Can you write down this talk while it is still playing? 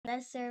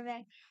the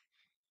survey.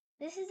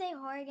 This is a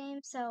horror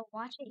game, so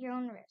watch at your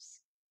own risk.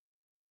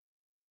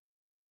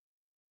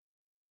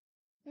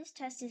 This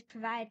test is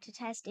provided to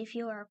test if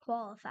you are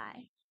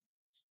qualified.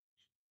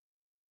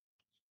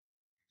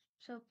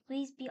 So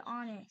please be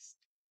honest.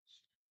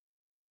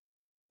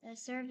 The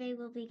survey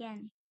will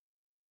begin.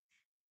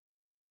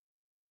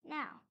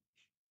 Now,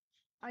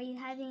 are you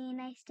having a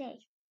nice day?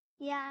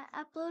 Yeah,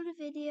 I uploaded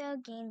a video,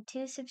 gained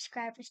 2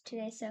 subscribers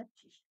today, so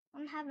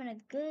I'm having a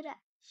good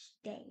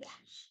day.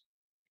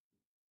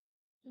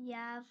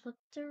 Yeah, I've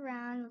looked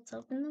around. Let's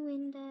open the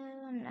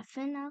window.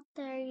 Nothing out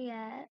there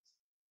yet.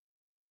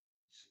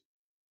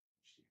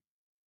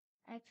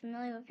 Are you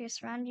familiar with your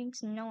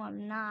surroundings? No,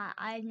 I'm not.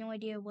 I have no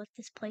idea what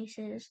this place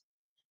is.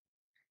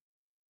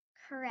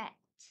 Correct.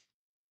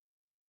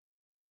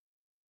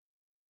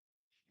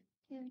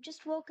 You've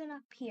just woken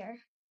up here.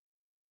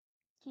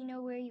 Do you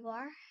know where you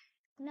are?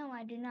 No,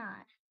 I do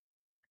not.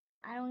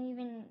 I don't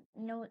even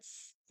know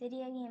it's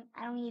video game.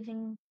 I don't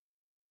even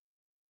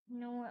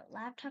know what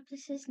laptop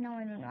this is. No,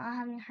 I do not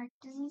have any heart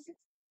diseases.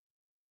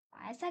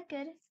 Why is that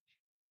good?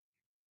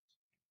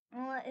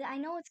 Well, I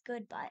know it's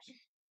good, but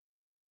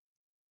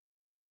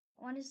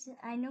what is it?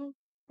 I know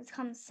it's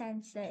common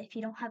sense that if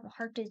you don't have a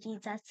heart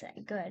disease, that's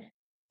good.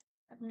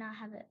 But not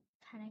have a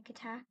panic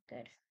attack,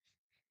 good.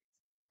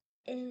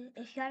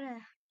 If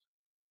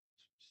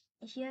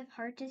you have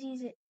heart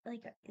disease,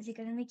 is it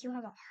gonna make you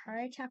have a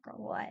heart attack or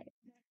what?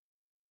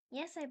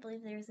 Yes, I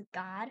believe there's a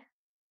God.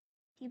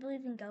 Do you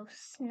believe in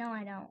ghosts? No,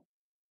 I don't.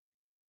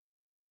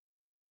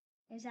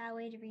 Is that a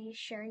way to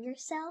reassure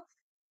yourself?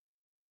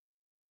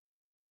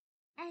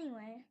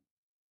 Anyway,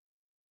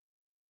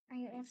 are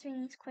you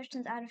answering these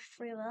questions out of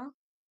free will?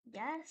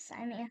 Yes,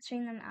 I'm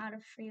answering them out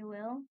of free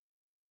will.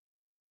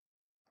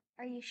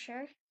 Are you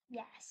sure?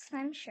 Yes,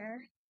 I'm sure.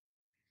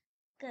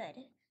 Good.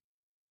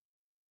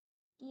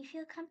 Do you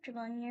feel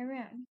comfortable in your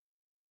room?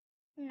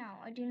 No,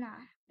 I do not.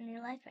 In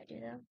your life, I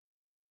do, though.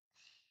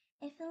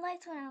 If the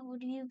lights went out,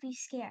 would you be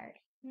scared?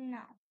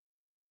 No.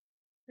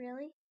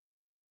 Really?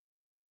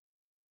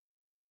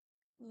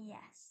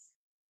 Yes.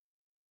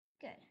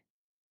 Good.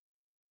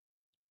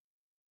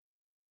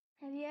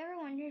 Have you ever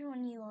wondered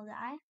when you will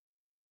die?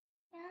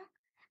 Yeah,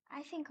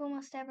 I think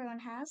almost everyone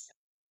has.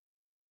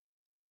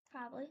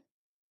 Probably.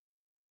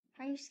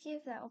 Are you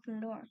scared of that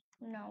open door?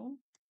 No.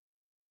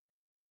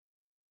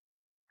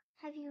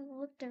 Have you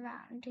looked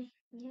around?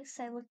 Yes,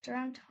 I looked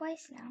around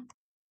twice now.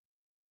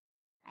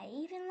 I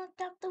even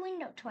looked out the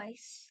window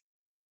twice.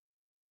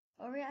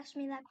 Ori asked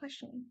me that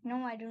question.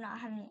 No, I do not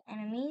have any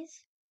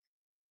enemies.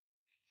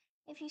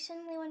 If you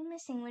suddenly went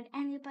missing, would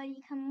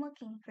anybody come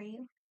looking for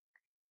you?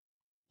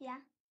 Yeah.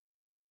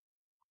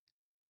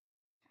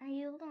 Are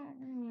you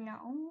alone?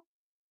 No.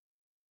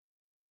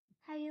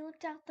 Have you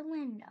looked out the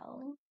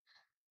window?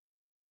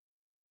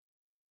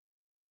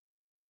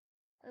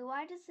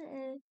 Why does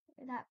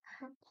that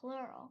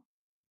plural?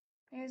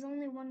 There's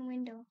only one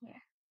window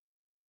here.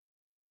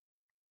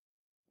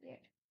 Weird.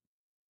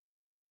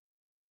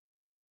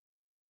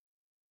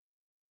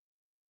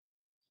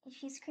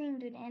 If you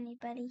screamed, would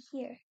anybody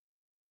hear?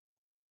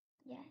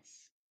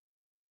 Yes.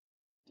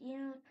 Do you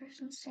know the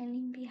person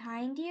standing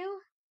behind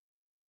you?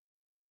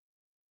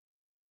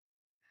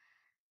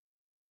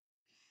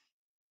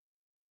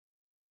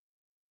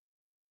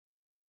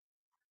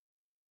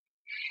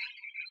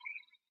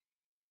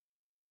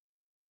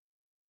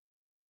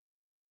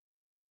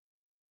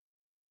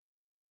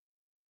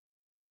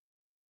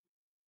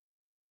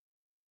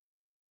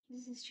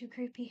 This is too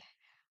creepy.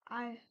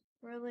 I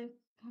really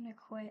want to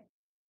quit.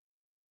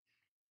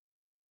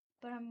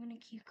 But I'm gonna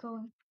keep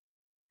going.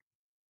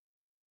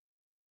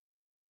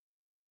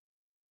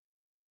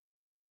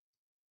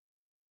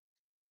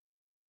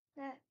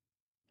 That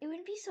it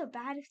wouldn't be so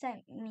bad if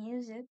the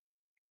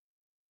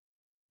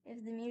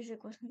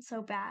music wasn't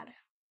so bad.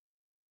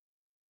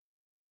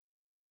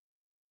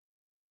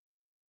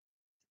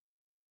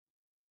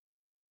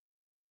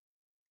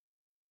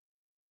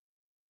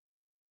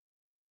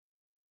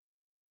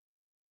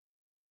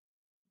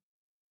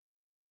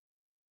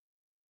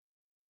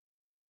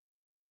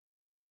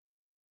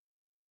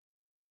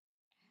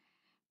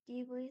 Do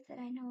you believe that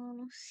I know a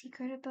little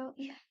secret about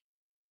you?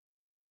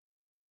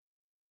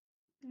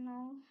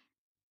 No.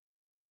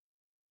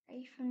 Are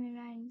you from the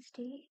United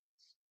States?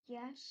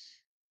 Yes.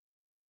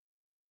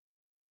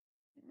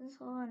 Is this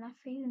all enough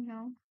for you?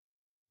 No.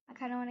 I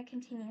kinda wanna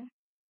continue.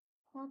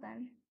 Well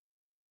then.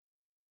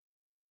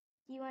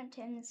 Do you want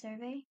to end the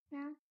survey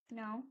now?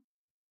 No.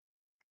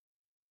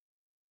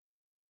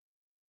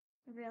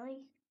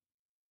 Really?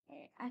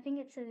 I think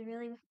it says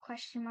really with a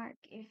question mark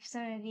if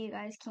some of you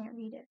guys can't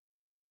read it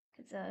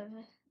because of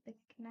the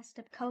messed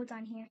up codes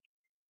on here.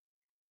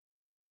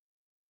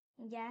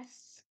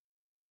 Yes.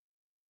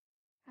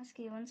 Ask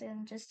you once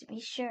again just to be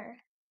sure.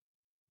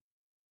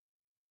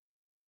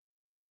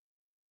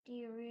 Do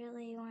you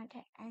really want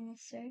to end the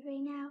survey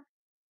now?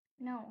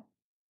 No.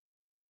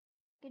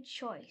 Good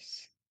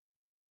choice.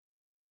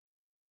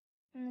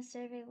 And the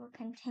survey will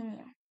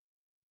continue.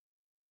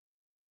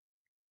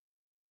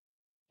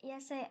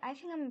 Yes, I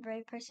think I'm a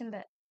brave person,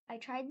 but I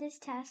tried this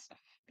test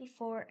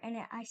before, and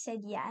I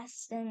said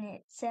yes, then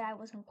it said I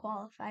wasn't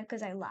qualified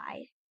because I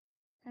lied.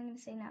 I'm gonna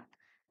say no.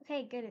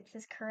 Okay, good, it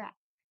says correct.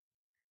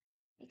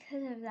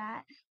 Because of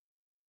that,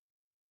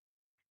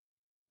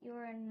 you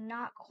are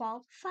not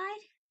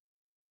qualified.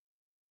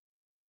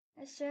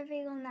 The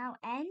survey will now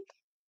end.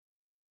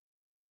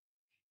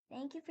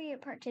 Thank you for your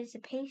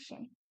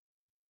participation.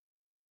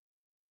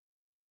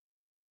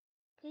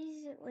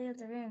 Please leave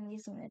the room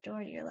using the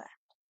door to your left.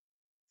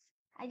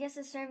 I guess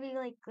the survey,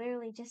 like,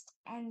 literally just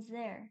ends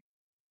there.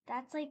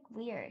 That's, like,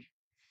 weird.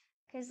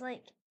 Because,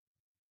 like,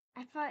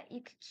 I thought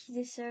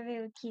the survey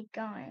would keep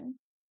going.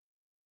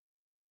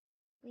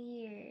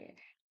 Weird.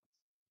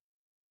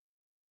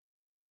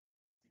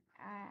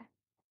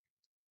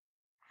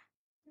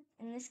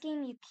 In this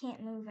game, you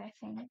can't move, I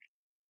think.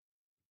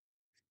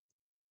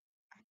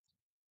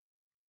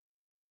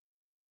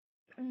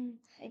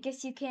 I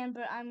guess you can,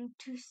 but I'm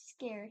too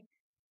scared.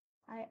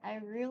 I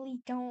really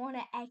don't want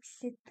to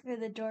exit through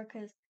the door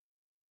because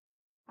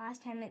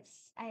last time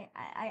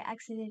I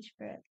exited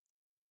for it.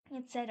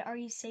 It said, "Are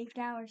you safe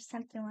now?" or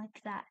something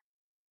like that,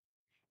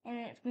 and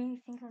it made me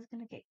think I was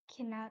gonna get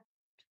kidnapped.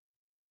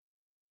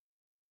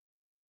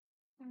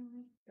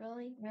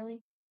 Really,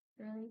 really,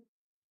 really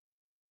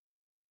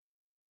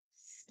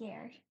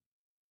scared.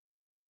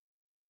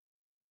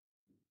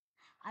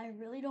 I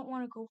really don't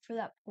want to go for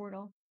that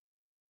portal.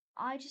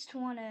 I just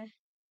want to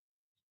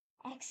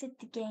exit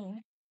the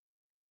game.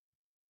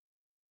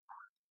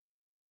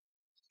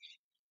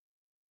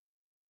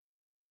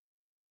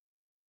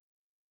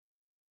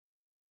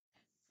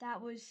 That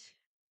was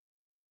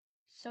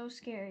so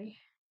scary.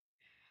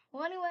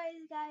 Well,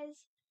 anyways,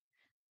 guys,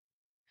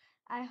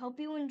 I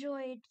hope you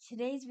enjoyed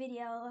today's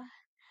video.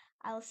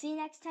 I will see you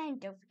next time.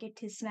 Don't forget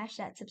to smash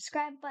that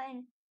subscribe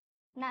button.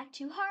 Not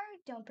too hard.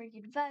 Don't break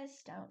your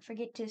device. Don't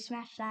forget to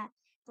smash that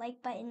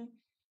like button.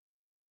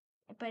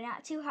 But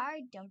not too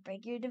hard. Don't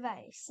break your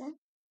device.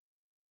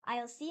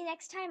 I'll see you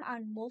next time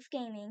on Wolf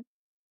Gaming.